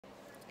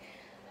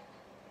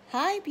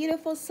Hi,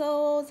 beautiful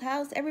souls.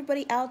 How's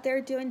everybody out there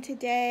doing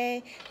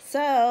today? So,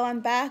 I'm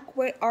back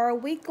with our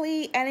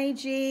weekly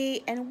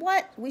energy and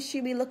what we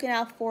should be looking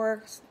out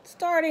for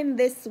starting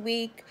this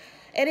week.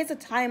 It is a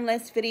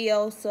timeless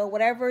video, so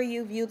whatever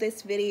you view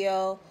this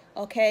video,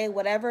 okay,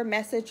 whatever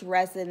message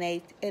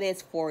resonates, it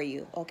is for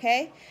you,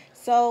 okay?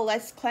 So,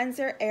 let's cleanse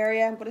our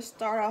area. I'm going to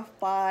start off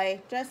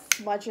by just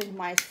smudging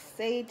my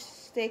sage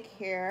stick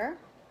here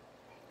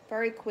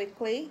very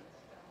quickly,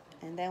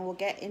 and then we'll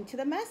get into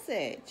the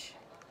message.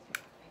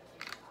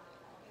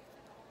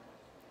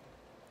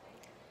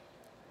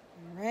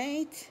 All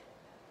right.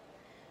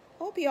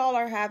 Hope you all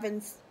are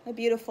having a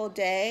beautiful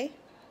day.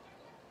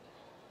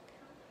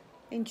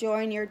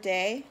 Enjoying your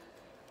day.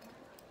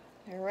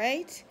 All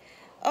right.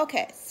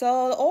 Okay,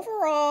 so the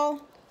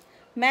overall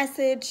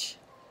message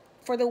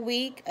for the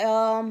week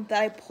that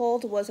I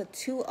pulled was a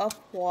Two of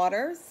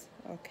Waters.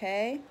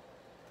 Okay.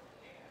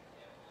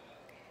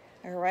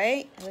 All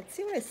right. Let's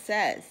see what it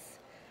says.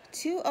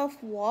 Two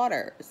of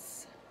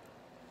Waters.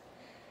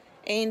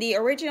 In the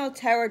original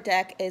tarot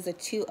deck is a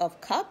Two of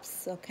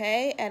Cups,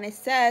 okay? And it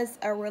says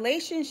a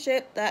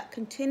relationship that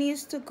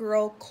continues to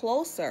grow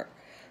closer.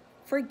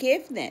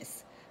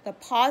 Forgiveness, the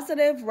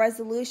positive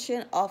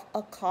resolution of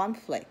a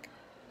conflict.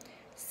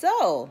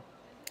 So,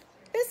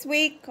 this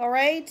week, all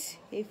right,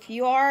 if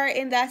you are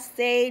in that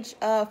stage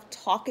of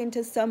talking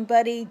to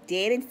somebody,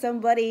 dating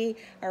somebody,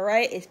 all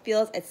right, it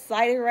feels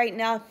exciting right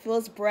now, it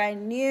feels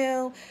brand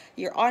new,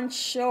 you're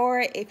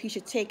unsure if you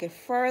should take it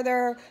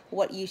further,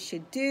 what you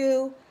should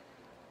do.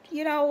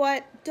 You know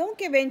what? Don't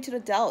give in to the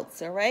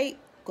doubts, all right?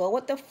 Go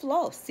with the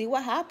flow. See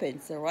what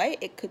happens, all right?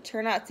 It could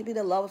turn out to be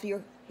the love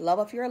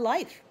of your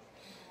life.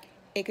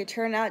 It could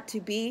turn out to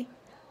be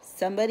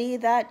somebody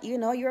that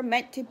you're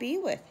meant to be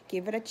with.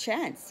 Give it a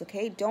chance,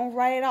 okay? Don't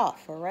write it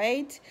off, all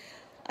right?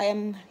 I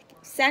am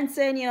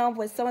sensing,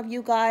 with some of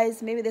you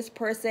guys, maybe this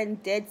person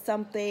did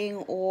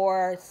something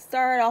or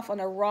started off on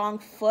the wrong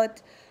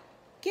foot.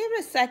 Give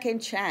it a second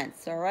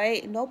chance, all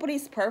right?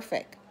 Nobody's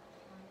perfect.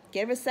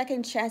 Give it a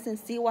second chance and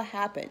see what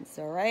happens,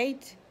 all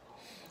right?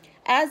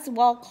 As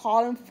well,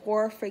 calling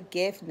for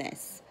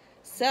forgiveness.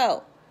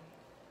 So,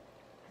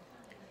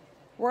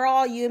 we're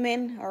all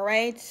human, all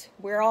right?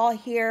 We're all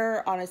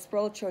here on a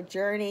spiritual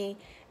journey,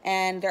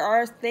 and there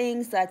are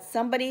things that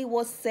somebody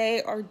will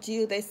say or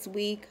do this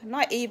week,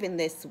 not even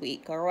this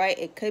week, all right?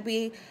 It could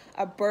be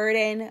a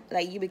burden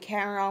that you've been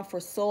carrying on for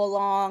so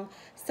long.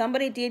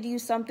 Somebody did you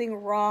something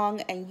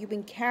wrong, and you've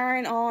been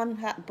carrying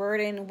on that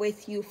burden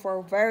with you for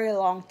a very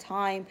long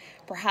time.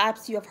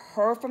 Perhaps you have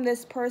heard from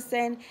this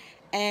person,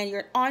 and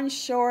you're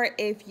unsure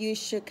if you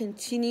should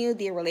continue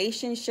the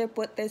relationship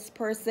with this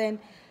person.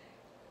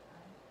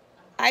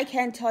 I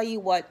can't tell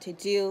you what to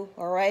do,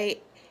 all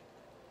right?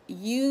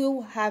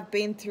 You have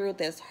been through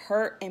this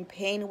hurt and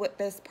pain with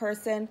this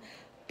person,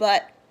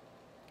 but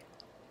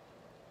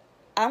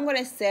I'm going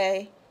to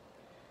say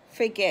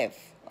forgive,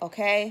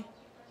 okay?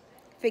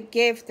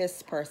 Forgive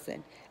this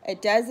person.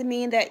 It doesn't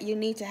mean that you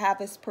need to have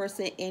this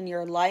person in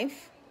your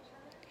life,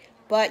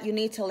 but you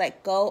need to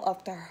let go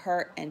of the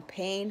hurt and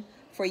pain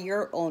for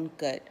your own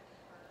good,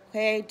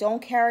 okay?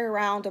 Don't carry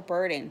around the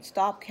burden.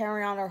 Stop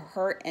carrying on the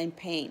hurt and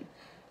pain.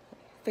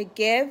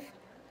 Forgive,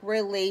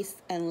 release,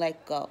 and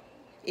let go.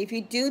 If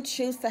you do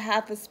choose to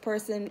have this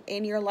person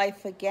in your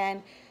life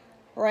again,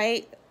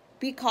 right,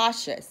 be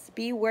cautious,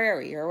 be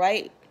wary, all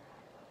right?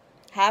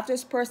 Have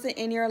this person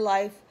in your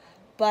life,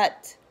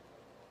 but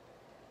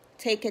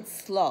take it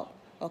slow,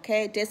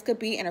 okay? This could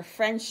be in a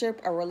friendship,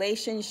 a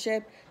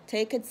relationship.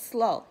 Take it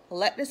slow.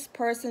 Let this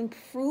person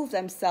prove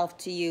themselves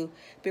to you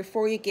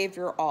before you give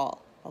your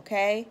all,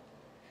 okay?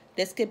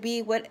 This could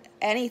be with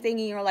anything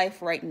in your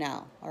life right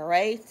now, all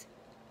right?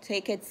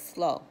 Take it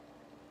slow.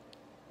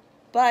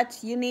 But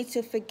you need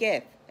to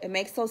forgive. It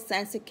makes no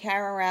sense to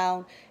carry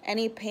around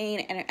any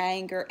pain and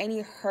anger, any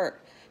hurt,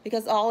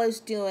 because all it's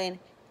doing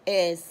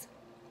is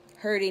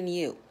hurting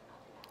you.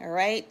 All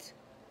right?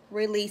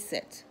 Release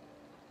it.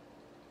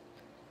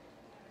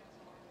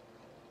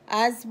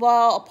 As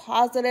well, a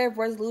positive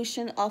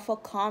resolution of a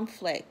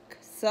conflict.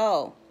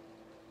 So,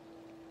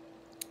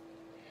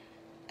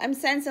 I'm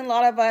sensing a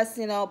lot of us,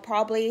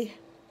 probably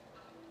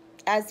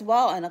as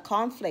well in a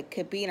conflict.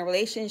 Could be in a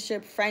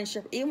relationship,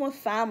 friendship, even with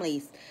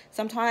families.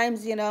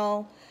 Sometimes, you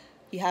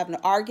have an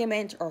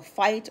argument or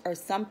fight or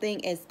something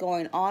is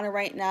going on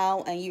right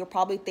now, and you're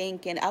probably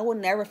thinking, I will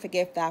never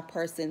forgive that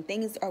person.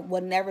 Things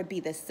will never be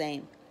the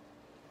same.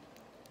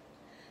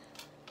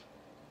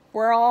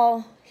 We're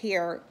all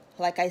here,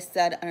 like I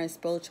said, on a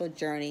spiritual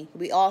journey.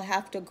 We all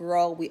have to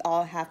grow. We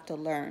all have to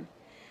learn.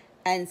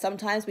 And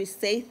sometimes we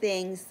say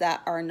things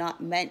that are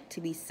not meant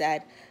to be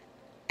said,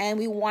 and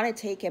we want to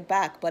take it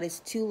back, but it's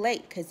too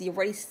late because you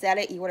already said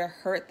it. You would have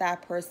hurt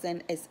that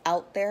person. It's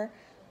out there.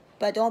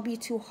 But don't be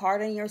too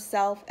hard on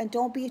yourself, and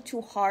don't be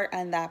too hard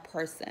on that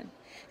person.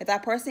 If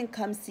that person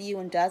comes to you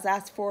and does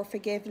ask for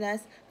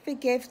forgiveness,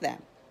 forgive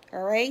them.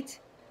 All right?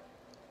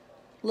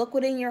 Look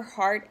within your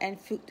heart and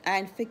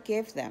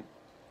forgive them.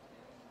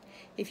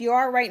 If you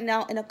are right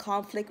now in a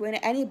conflict with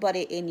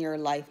anybody in your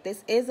life,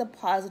 this is a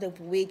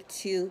positive week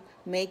to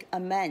make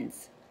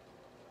amends,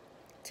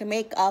 to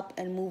make up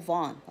and move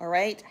on, all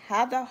right?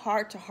 Have that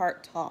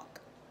heart-to-heart talk.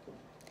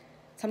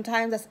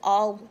 Sometimes that's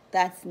all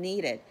that's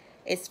needed.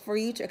 It's for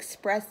you to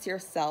express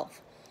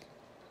yourself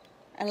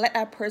and let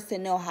that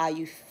person know how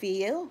you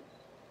feel,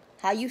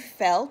 how you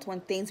felt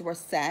when things were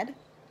said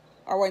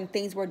or when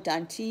things were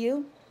done to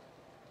you,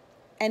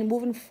 and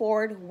moving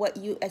forward, what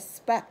you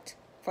expect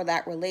for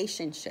that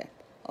relationship,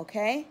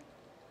 okay?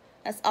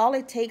 That's all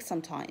it takes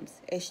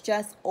sometimes. It's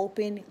just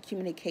open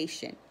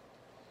communication.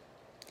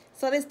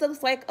 So this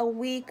looks like a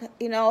week,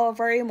 a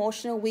very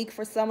emotional week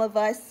for some of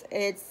us.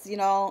 It's,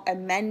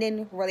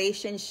 amending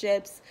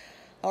relationships,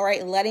 all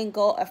right, letting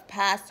go of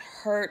past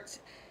hurt,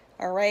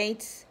 all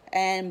right?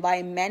 And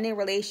by mending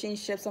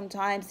relationships,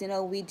 sometimes,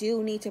 we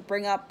do need to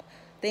bring up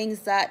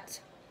things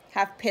that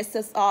have pissed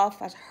us off,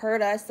 has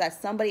hurt us,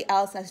 that somebody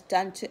else has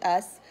done to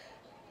us.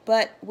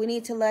 But we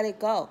need to let it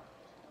go.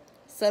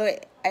 So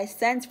I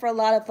sense for a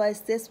lot of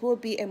us, this will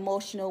be an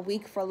emotional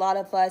week for a lot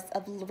of us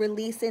of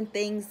releasing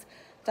things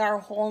that are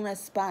holding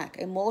us back,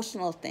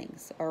 emotional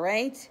things, all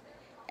right?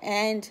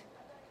 And,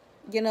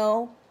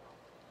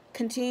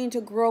 continuing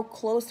to grow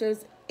closer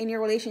in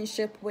your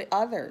relationship with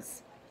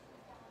others.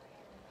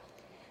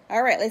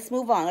 All right, let's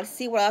move on. Let's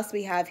see what else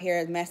we have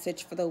here.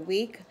 Message for the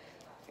week.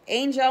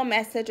 Angel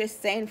message is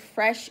saying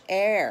fresh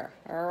air,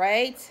 all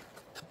right?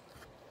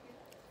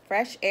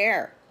 Fresh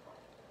air.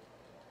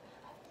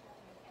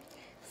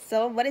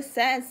 So what it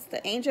says,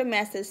 the angel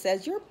message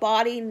says, your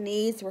body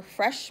needs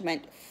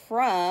refreshment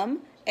from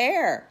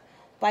air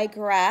by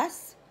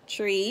grass,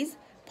 trees,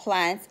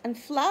 plants, and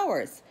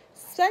flowers.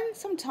 Spend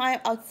some time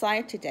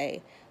outside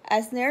today,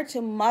 as near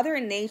to Mother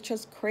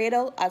Nature's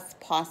cradle as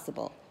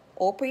possible.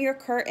 Open your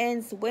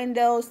curtains,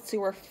 windows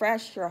to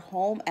refresh your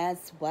home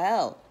as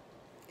well.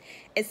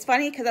 It's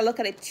funny because I look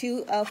at it,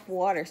 two of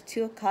waters,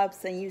 two of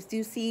cups, and you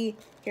do see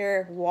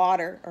here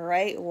water, all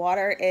right?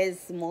 Water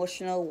is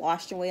emotional,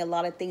 washing away a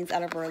lot of things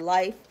out of our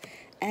life,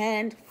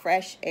 and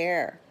fresh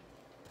air.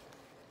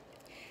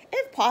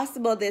 If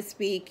possible this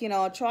week,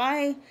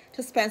 try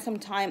to spend some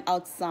time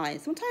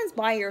outside, sometimes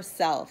by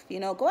yourself,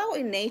 go out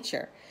in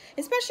nature,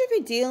 especially if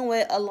you're dealing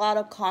with a lot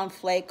of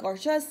conflict or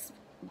just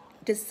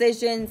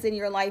decisions in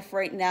your life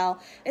right now.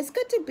 It's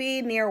good to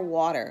be near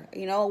water.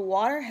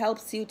 Water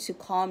helps you to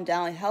calm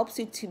down. It helps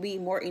you to be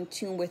more in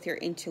tune with your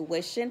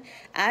intuition,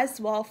 as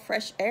well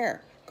fresh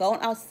air.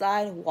 Going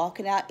outside,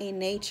 walking out in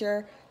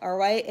nature, all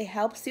right? It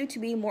helps you to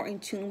be more in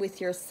tune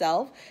with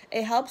yourself.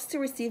 It helps to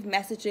receive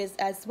messages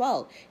as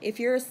well. If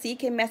you're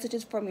seeking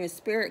messages from your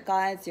spirit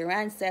guides, your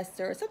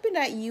ancestors, something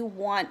that you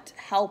want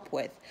help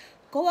with,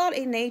 go out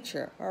in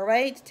nature, all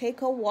right?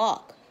 Take a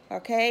walk.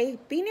 Okay,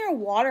 be near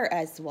water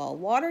as well.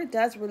 Water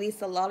does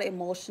release a lot of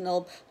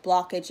emotional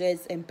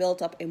blockages and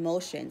built up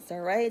emotions,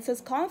 all right? So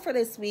it's calm for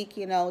this week,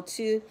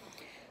 to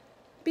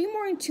be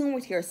more in tune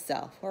with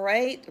yourself, all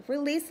right?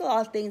 Release a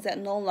lot of things that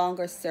no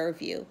longer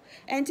serve you.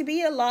 And to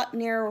be a lot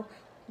near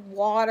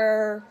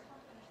water,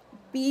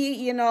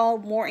 be,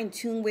 more in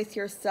tune with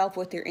yourself,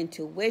 with your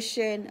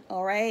intuition,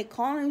 all right?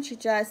 Calm to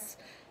just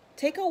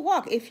take a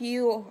walk. If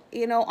you,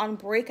 on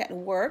break at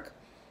work,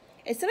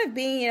 instead of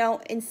being,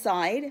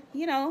 inside,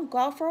 go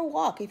out for a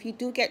walk. If you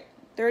do get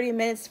 30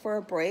 minutes for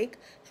a break,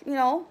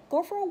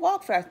 go for a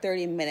walk for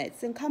 30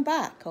 minutes and come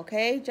back,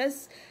 okay?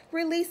 Just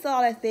release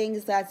all the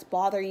things that's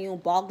bothering you,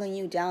 boggling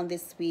you down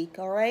this week,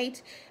 all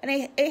right?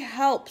 And it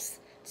helps.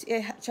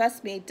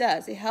 Trust me, it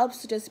does. It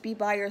helps to just be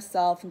by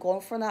yourself and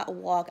going for that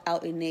walk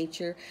out in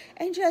nature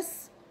and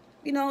just,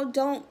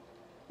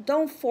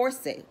 don't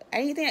force it.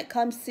 Anything that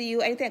comes to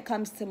you, anything that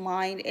comes to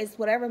mind is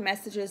whatever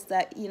messages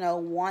that,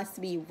 wants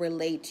to be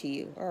relayed to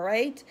you, all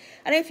right?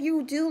 And if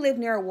you do live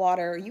near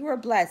water, you are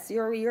blessed.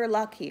 You're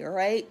lucky, all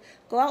right?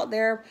 Go out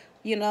there,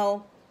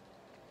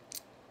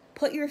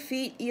 put your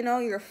feet,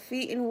 your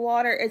feet in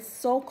water. It's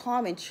so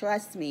common,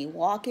 trust me.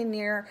 Walking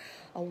near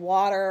a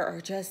water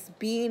or just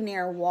being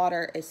near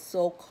water is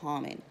so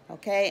common,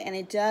 okay? And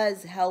it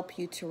does help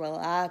you to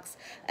relax,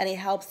 and it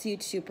helps you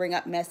to bring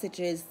up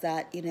messages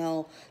that,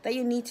 that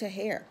you need to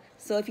hear.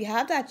 So if you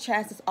have that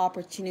chance, this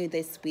opportunity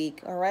this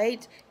week, all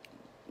right,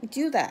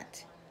 do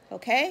that,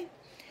 okay?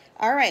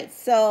 All right,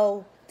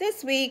 so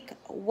this week,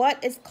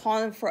 what is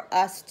calling for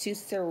us to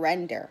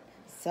surrender?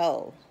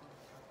 So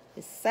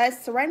it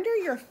says, surrender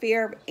your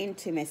fear of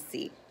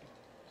intimacy.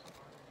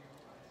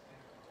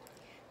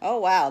 Oh,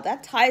 wow.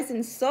 That ties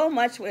in so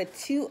much with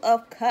Two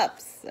of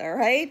Cups, all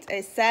right?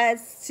 It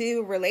says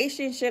to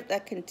relationship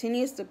that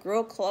continues to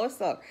grow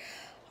closer.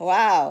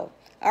 Wow.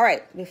 All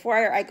right.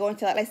 Before I go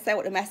into that, let's say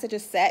what the message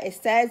is said. It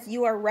says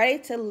you are ready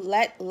to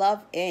let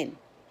love in.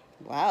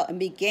 Wow. And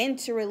begin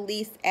to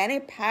release any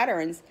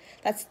patterns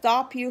that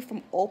stop you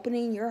from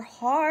opening your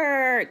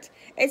heart.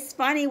 It's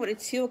funny with the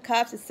Two of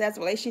Cups. It says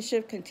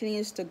relationship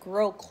continues to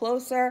grow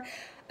closer.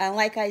 And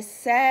like I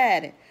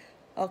said,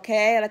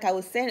 okay, like I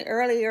was saying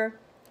earlier,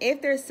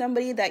 if there's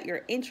somebody that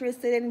you're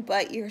interested in,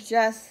 but you're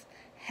just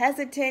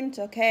hesitant,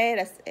 okay,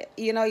 that's,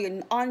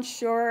 you're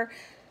unsure,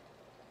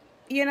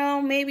 you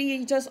know, maybe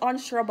you're just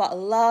unsure about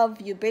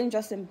love. You've been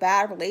just in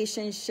bad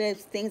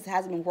relationships. Things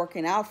hasn't been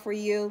working out for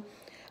you.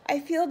 I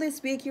feel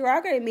this week you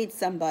are going to meet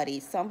somebody.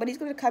 Somebody's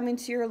going to come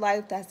into your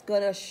life that's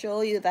going to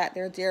show you that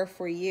they're there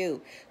for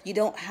you. You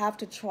don't have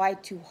to try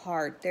too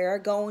hard. They're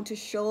going to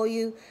show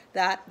you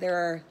that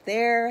they're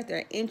there,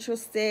 they're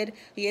interested,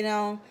 you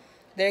know.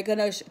 They're going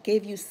to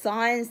give you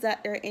signs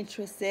that they're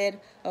interested,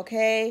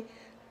 okay?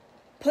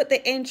 Put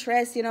the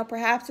interest, you know,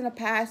 perhaps in the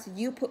past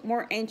you put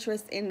more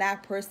interest in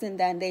that person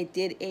than they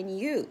did in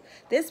you.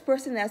 This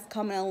person that's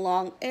coming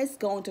along is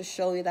going to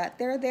show you that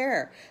they're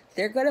there.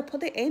 They're going to put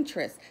the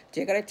interest.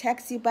 They're going to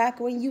text you back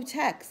when you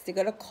text. They're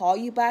going to call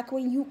you back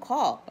when you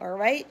call, all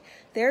right?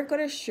 They're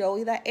going to show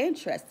you that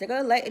interest. They're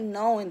going to let you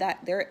know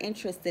that they're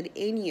interested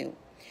in you.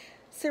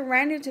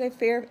 Surrender to the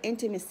fear of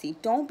intimacy.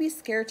 Don't be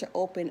scared to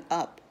open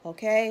up,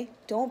 okay?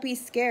 Don't be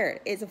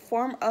scared. It's a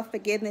form of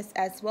forgiveness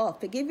as well.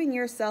 Forgiving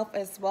yourself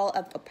as well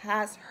of the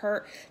past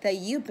hurt that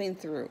you've been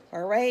through,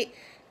 all right?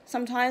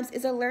 Sometimes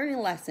it's a learning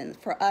lesson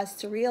for us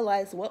to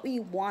realize what we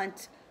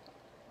want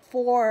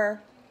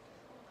for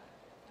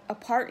a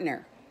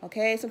partner,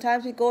 okay?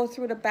 Sometimes we go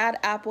through the bad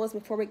apples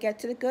before we get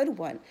to the good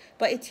one.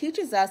 But it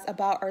teaches us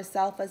about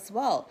ourselves as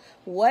well.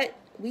 What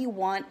we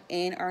want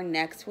in our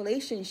next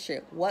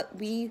relationship. What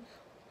we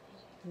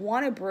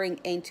want to bring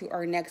into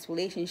our next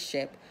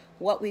relationship,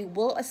 what we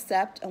will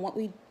accept and what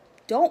we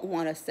don't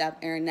want to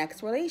accept in our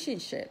next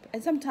relationship.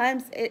 And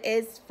sometimes it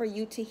is for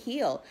you to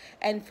heal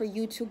and for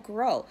you to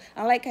grow.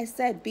 And like I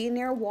said, being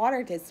near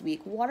water this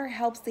week, water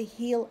helps to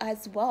heal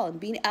as well, and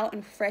being out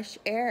in fresh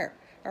air.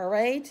 All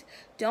right,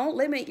 don't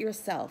limit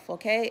yourself,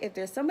 okay? If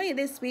there's somebody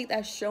this week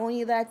that's showing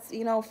you that's,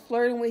 you know,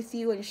 flirting with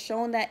you and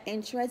showing that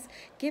interest,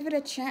 give it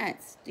a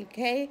chance,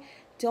 okay?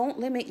 Don't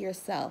limit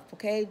yourself,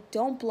 okay?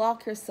 Don't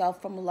block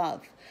yourself from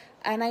love.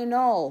 And I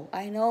know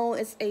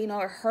it's, you know,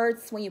 it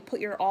hurts when you put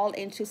your all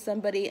into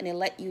somebody and they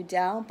let you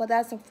down, but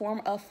that's a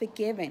form of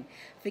forgiving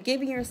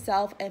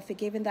yourself and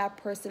forgiving that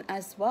person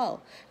as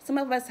well. Some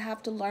of us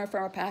have to learn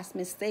from our past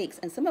mistakes,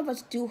 and some of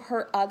us do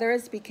hurt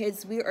others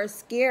because we are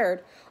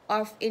scared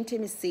of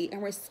intimacy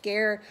and we're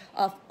scared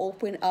of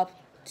opening up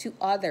to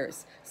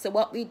others. So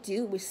what we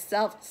do, we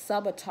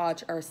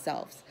self-sabotage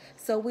ourselves.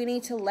 So we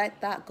need to let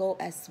that go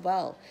as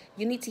well.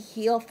 You need to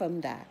heal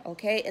from that,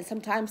 okay? And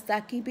sometimes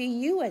that can be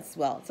you as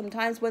well.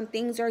 Sometimes when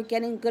things are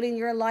getting good in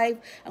your life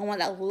and when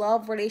that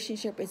love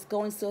relationship is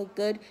going so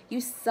good,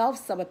 you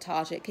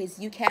self-sabotage it because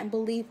you can't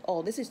believe,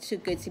 oh, this is too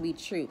good to be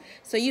true.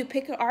 So you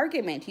pick an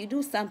argument. You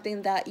do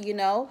something that, you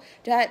know,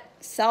 that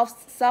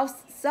self-sabotage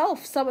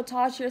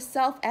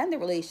yourself and the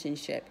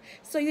relationship.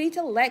 So you need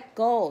to let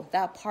go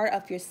that part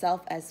of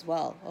yourself as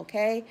well,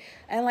 okay?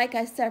 And like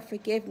I said,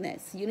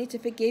 forgiveness. You need to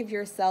forgive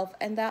yourself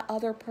and that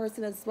other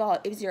person as well.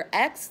 If it's your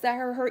ex that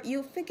hurt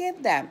you,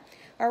 forgive them.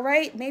 All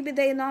right? Maybe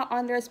they're not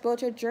on their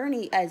spiritual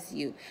journey as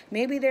you.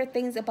 Maybe there are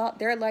things about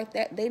their life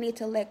that they need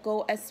to let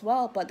go as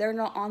well, but they're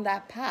not on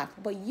that path,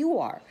 but you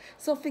are.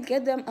 So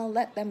forgive them and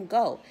let them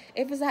go.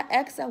 If it's that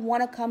ex that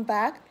want to come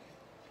back,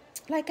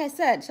 like I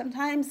said,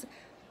 sometimes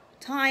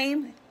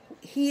time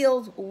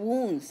heals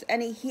wounds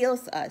and it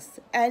heals us.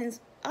 And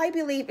I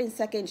believe in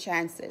second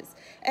chances.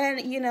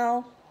 And, you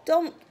know,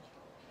 don't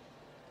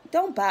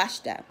bash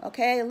them,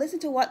 okay? Listen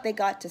to what they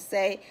got to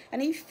say.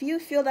 And if you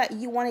feel that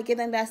you want to give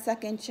them that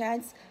second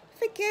chance,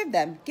 forgive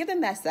them. Give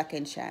them that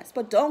second chance.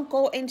 But don't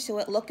go into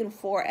it looking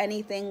for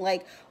anything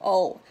like,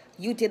 oh,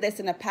 you did this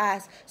in the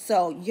past,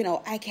 so, you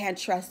know, I can't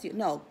trust you.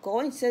 No,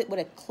 go into it with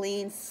a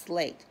clean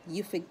slate.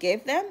 You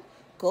forgive them.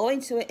 Go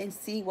into it and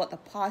see what the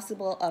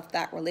possible of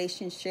that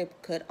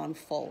relationship could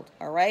unfold,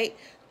 all right?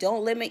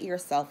 Don't limit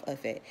yourself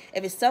of it.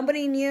 If it's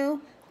somebody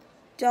new,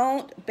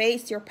 don't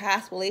base your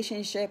past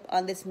relationship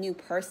on this new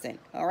person,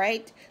 all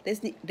right?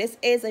 This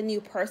is a new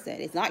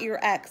person. It's not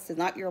your ex.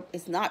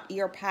 It's not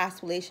your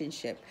past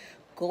relationship.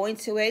 Go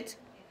into it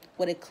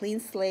with a clean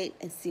slate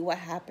and see what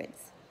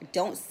happens.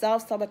 Don't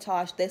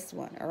self-sabotage this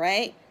one, all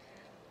right?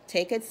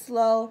 Take it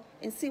slow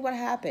and see what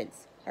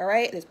happens, all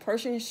right? This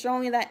person is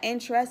showing you that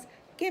interest.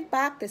 Give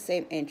back the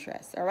same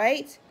interest, all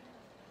right?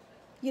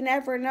 You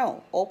never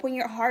know. Open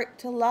your heart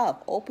to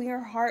love. Open your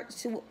heart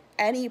to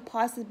any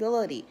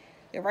possibility.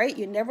 Right?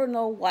 You never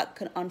know what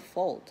could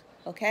unfold.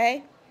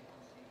 Okay?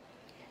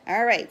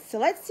 All right. So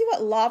let's see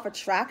what law of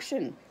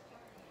attraction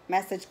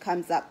message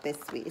comes up this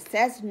week. It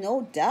says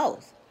no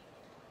doubt.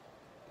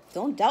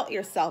 Don't doubt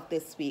yourself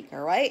this week. All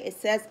right? It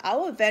says I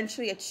will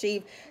eventually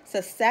achieve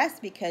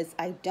success because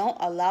I don't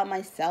allow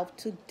myself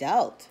to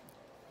doubt.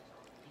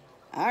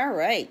 All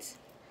right.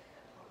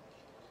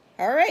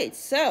 All right.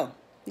 So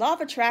law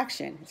of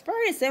attraction. It's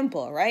very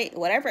simple, right?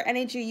 Whatever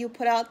energy you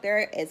put out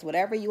there is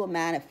whatever you will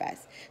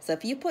manifest. So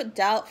if you put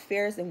doubt,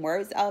 fears, and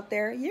worries out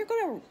there, you're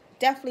going to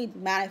definitely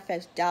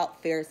manifest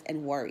doubt, fears,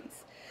 and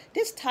worries.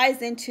 This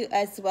ties into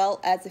as well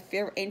as the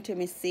fear of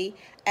intimacy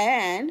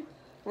and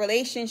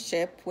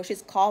relationship, which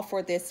is called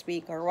for this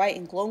week, all right?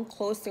 And growing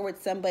closer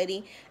with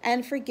somebody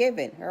and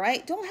forgiving, all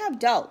right? Don't have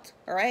doubt,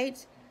 all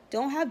right?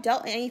 Don't have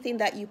doubt in anything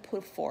that you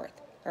put forth,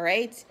 all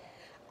right?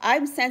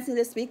 I'm sensing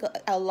this week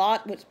a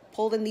lot with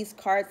pulled in these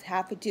cards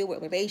have to do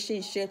with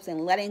relationships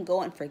and letting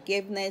go and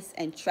forgiveness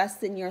and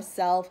trusting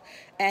yourself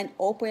and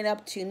opening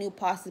up to new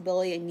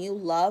possibility and new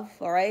love.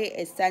 All right,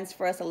 it stands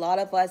for us. A lot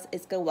of us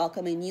is going to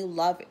welcome a new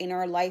love in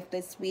our life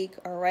this week.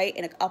 All right,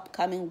 in the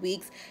upcoming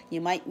weeks, you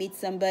might meet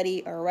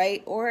somebody. All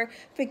right, or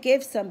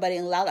forgive somebody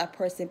and allow that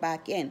person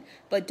back in.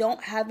 But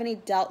don't have any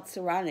doubt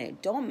surrounding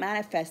it. Don't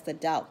manifest the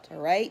doubt. All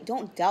right,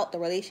 don't doubt the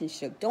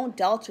relationship. Don't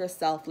doubt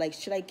yourself. Like,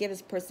 should I give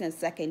this person a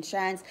second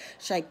chance?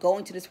 Should I go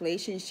into this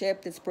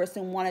relationship? This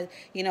person wanted,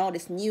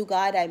 this new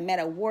guy that I met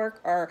at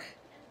work or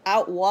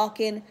out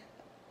walking.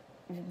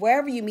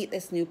 Wherever you meet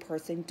this new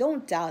person,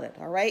 don't doubt it.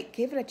 All right,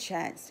 give it a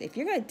chance. If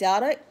you're going to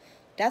doubt it,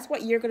 that's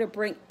what you're going to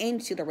bring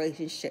into the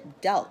relationship,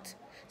 doubt.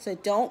 So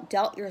don't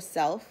doubt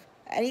yourself.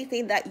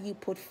 Anything that you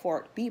put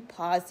forth, be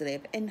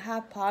positive and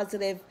have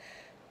positive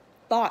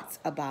thoughts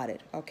about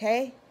it.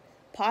 Okay,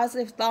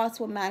 positive thoughts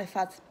will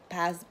manifest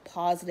past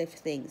positive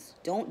things.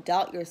 Don't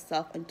doubt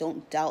yourself and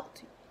don't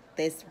doubt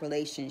this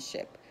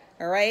relationship.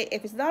 All right,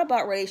 if it's not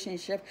about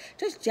relationship,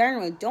 just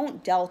generally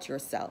don't doubt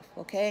yourself.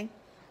 Okay,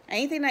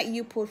 anything that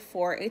you put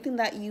forward, anything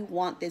that you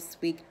want this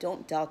week,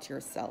 don't doubt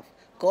yourself.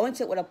 Go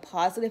into it with a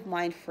positive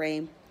mind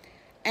frame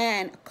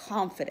and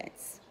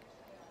confidence.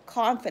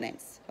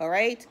 Confidence. All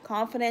right,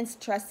 confidence,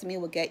 trust me,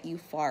 will get you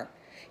far.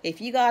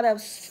 If you gotta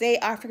say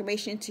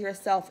affirmation to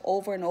yourself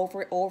over and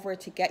over and over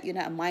to get you in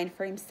that mind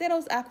frame, say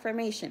those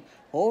affirmation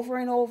over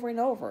and over and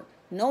over.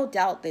 No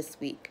doubt this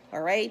week,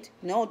 all right?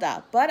 No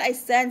doubt. But I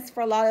sense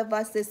for a lot of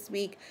us this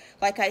week,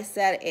 like I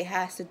said, it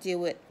has to do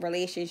with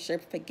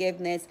relationship,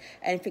 forgiveness,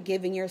 and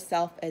forgiving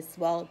yourself as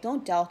well.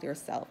 Don't doubt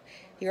yourself,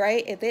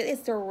 right? If it is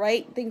the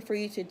right thing for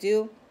you to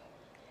do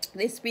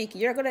this week,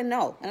 you're gonna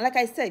know. And like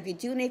I said, if you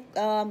do need,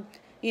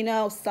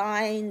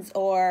 signs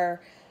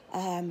or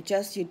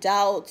just you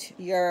doubt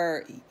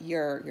your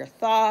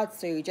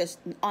thoughts or you're just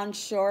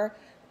unsure,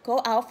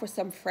 go out for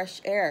some fresh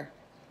air,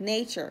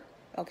 nature.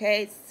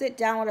 Okay, sit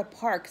down at a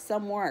park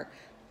somewhere.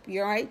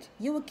 You're right.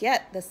 You will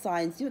get the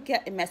signs. You will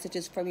get the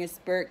messages from your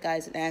spirit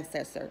guides and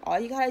ancestors. All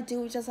you gotta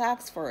do is just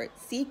ask for it,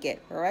 seek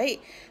it. All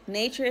right.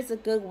 Nature is a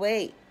good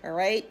way. All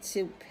right,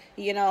 to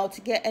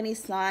get any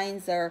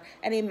signs or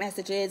any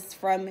messages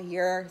from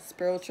your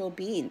spiritual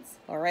beings.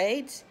 All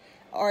right,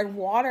 or in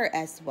water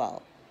as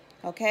well.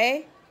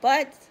 Okay,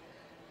 but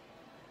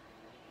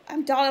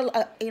I'm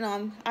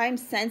I'm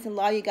sensing a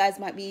lot of you guys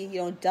might be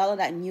doubting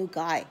that new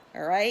guy.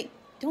 All right.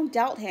 Don't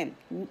doubt him.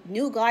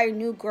 New guy or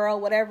new girl,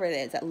 whatever it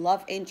is, that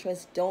love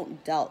interest,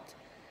 don't doubt.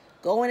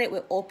 Go in it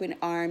with open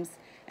arms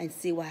and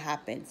see what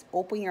happens.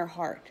 Open your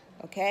heart,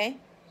 okay?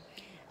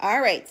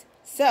 All right.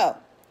 So,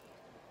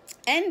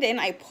 and then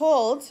I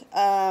pulled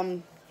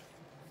our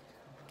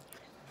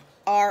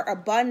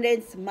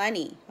abundance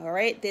money, all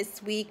right?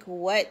 This week,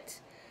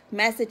 what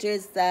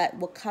messages that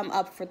will come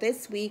up for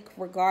this week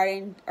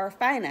regarding our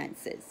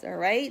finances, all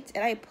right?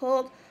 And I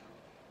pulled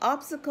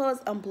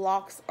obstacles and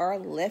blocks are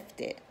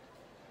lifted.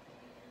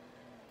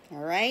 All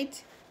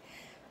right.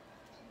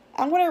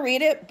 I'm going to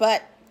read it,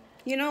 but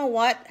you know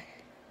what?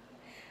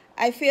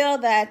 I feel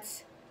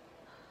that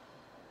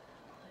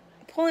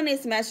pulling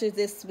this message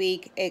this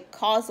week, it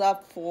calls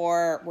up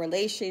for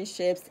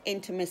relationships,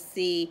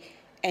 intimacy,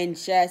 and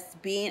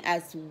just being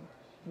as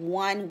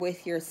one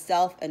with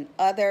yourself and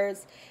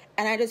others.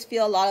 And I just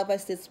feel a lot of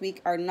us this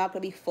week are not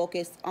going to be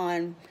focused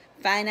on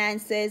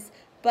finances,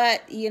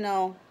 but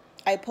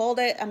I pulled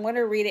it. I'm going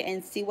to read it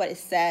and see what it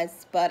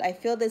says. But I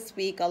feel this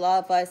week, a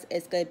lot of us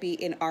is going to be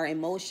in our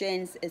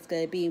emotions. It's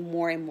going to be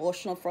more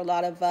emotional for a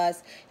lot of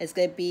us. It's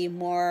going to be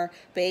more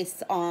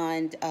based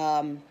on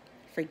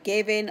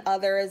forgiving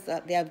others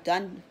that they have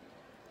done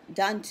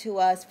to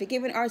us,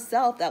 forgiving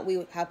ourselves that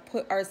we have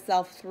put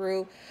ourselves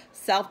through,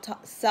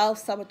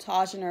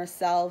 self-sabotaging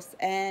ourselves,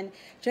 and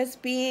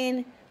just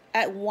being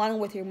at one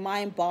with your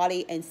mind,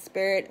 body, and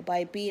spirit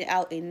by being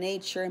out in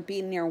nature and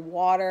being near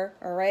water,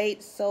 all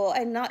right? So,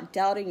 and not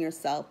doubting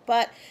yourself.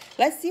 But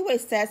let's see what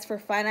it says for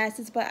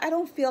finances. But I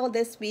don't feel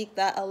this week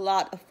that a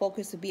lot of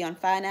focus would be on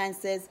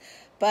finances.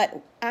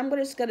 But I'm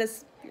just going to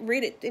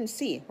read it and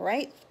see,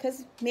 right?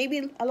 Because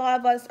maybe a lot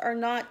of us are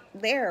not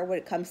there when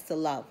it comes to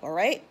love, all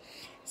right?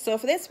 So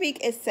for this week,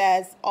 it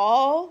says,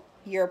 all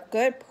your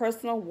good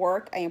personal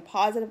work and your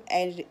positive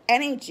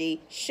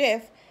energy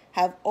shift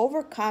have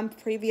overcome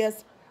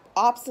previous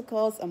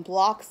obstacles and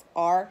blocks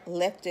are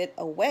lifted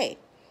away.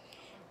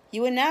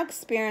 You will now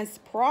experience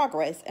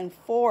progress and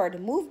forward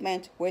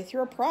movement with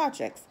your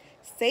projects.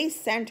 Stay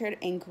centered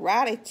in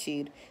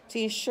gratitude to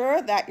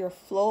ensure that your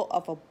flow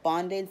of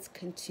abundance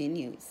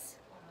continues.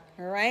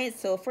 All right.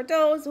 So for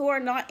those who are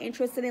not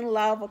interested in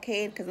love,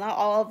 okay, because not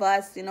all of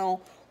us,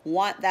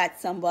 want that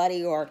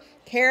somebody or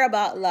care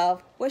about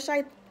love, which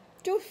I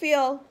do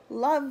feel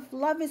love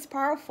is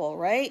powerful,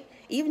 right?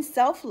 Even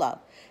self-love.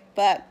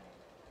 But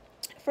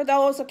for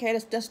those, okay,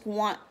 that just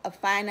want a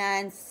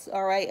finance,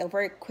 all right, a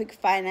very quick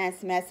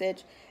finance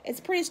message, it's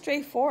pretty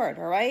straightforward,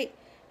 all right?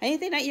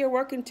 Anything that you're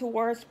working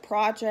towards,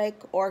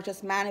 project or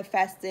just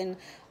manifesting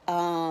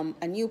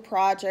a new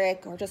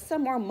project, or just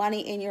some more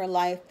money in your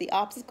life, the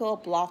obstacle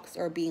blocks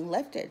are being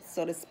lifted.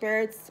 So the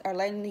spirits are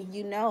letting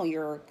you know,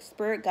 your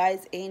spirit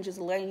guides, angels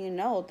are letting you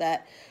know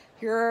that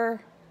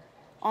you're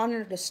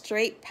on the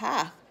straight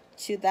path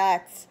to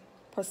that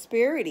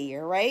prosperity,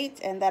 all right,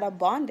 and that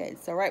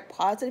abundance, all right,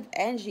 positive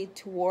energy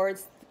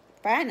towards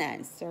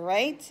finance, all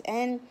right,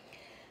 and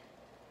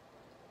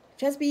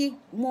just be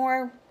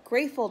more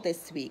grateful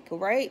this week, all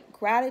right?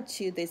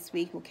 Gratitude this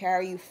week will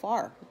carry you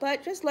far.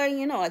 But just letting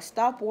you know, like,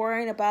 stop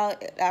worrying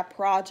about that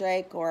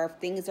project, or if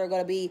things are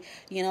going to be,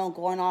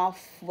 going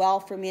off well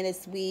for me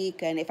this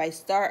week. And if I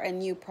start a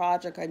new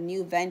project, a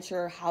new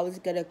venture, how is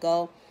it going to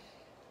go?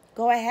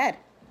 Go ahead,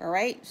 all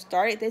right?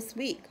 Start it this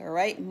week, all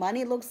right?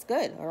 Money looks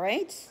good, all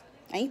right?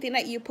 Anything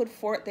that you put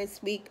forth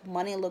this week,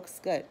 money looks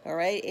good, all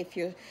right? If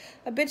you're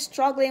a bit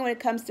struggling when it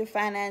comes to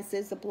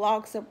finances, the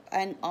blocks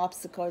and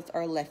obstacles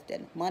are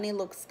lifted. Money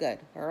looks good,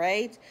 all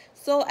right?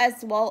 So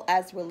as well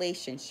as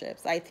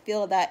relationships. I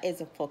feel that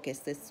is a focus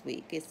this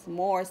week. It's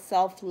more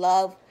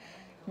self-love,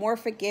 more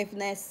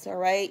forgiveness, all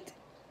right?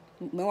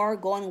 More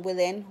going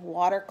within.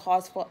 Water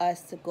calls for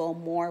us to go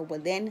more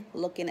within,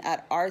 looking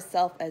at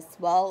ourselves as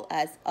well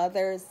as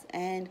others,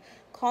 and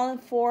calling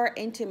for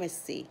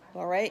intimacy,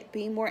 all right?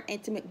 Being more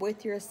intimate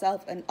with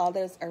yourself and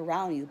others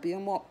around you.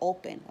 Being more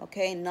open,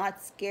 okay?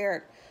 Not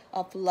scared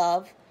of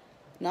love,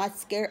 not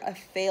scared of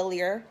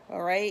failure,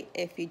 all right?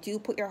 If you do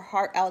put your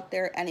heart out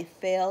there and it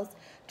fails,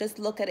 just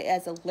look at it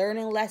as a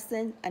learning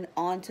lesson and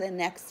on to the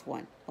next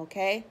one,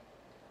 okay?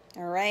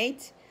 All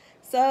right?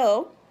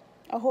 So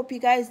I hope you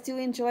guys do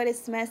enjoy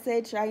this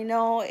message. I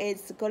know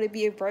it's going to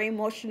be a very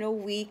emotional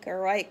week, all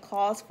right?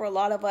 Calls for a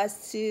lot of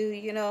us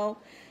to,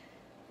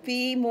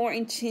 be more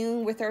in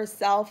tune with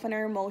ourselves and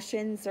our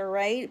emotions, all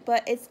right?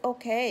 But it's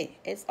okay.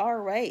 It's all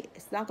right.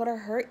 It's not going to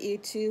hurt you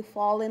to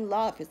fall in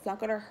love. It's not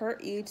going to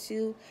hurt you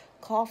to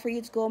call for you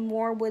to go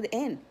more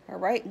within, all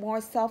right? More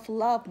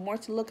self-love, more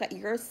to look at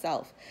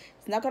yourself.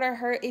 It's not going to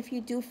hurt if you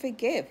do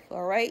forgive,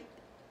 all right?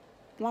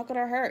 It's not going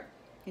to hurt.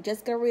 You're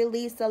just going to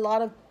release a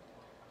lot of,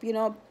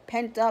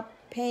 pent up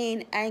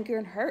pain, anger,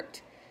 and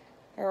hurt.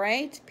 All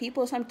right?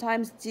 People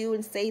sometimes do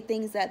and say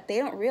things that they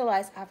don't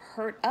realize have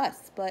hurt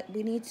us, but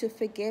we need to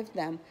forgive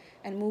them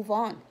and move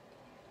on.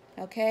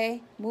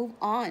 Okay? Move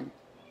on.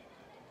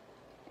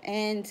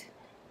 And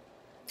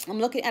I'm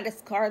looking at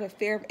this card, the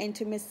fear of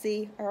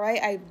intimacy. All right?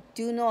 I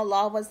do know a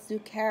lot of us do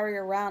carry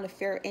around a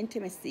fear of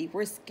intimacy.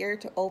 We're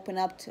scared to open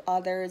up to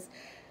others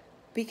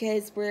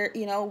because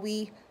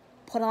we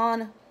put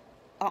on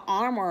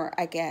armor,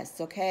 I guess,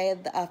 okay?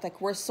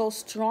 Like we're so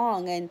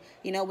strong, and,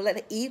 we let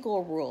the ego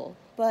rule.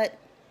 But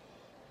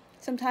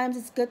sometimes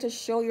it's good to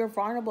show your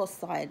vulnerable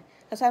side.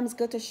 Sometimes it's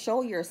good to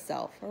show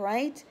yourself, all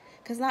right?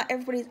 Because not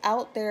everybody's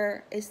out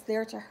there is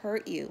there to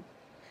hurt you.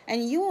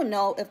 And you will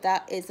know if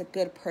that is a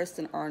good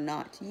person or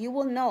not. You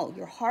will know.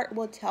 Your heart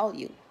will tell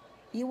you.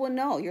 You will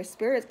know. Your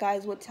spirit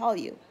guides will tell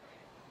you.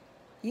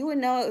 You will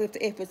know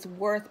if it's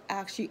worth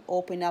actually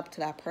opening up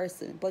to that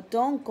person. But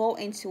don't go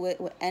into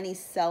it with any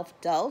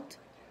self-doubt.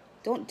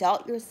 Don't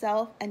doubt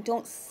yourself, and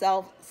don't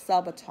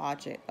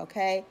self-sabotage it,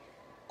 okay?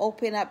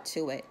 Open up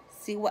to it.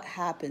 See what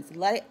happens.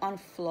 Let it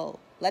unflow.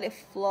 Let it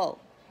flow.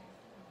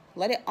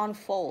 Let it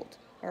unfold,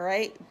 all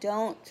right?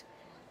 Don't,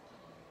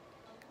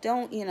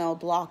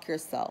 block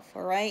yourself,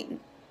 all right?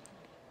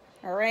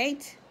 All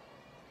right?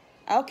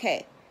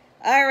 Okay.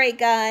 All right,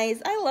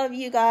 guys. I love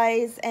you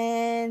guys,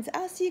 and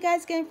I'll see you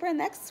guys again for the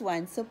next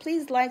one. So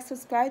please like,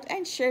 subscribe,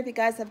 and share if you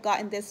guys have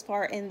gotten this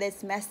far in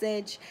this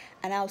message,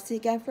 and I'll see you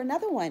again for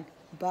another one.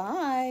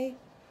 Bye.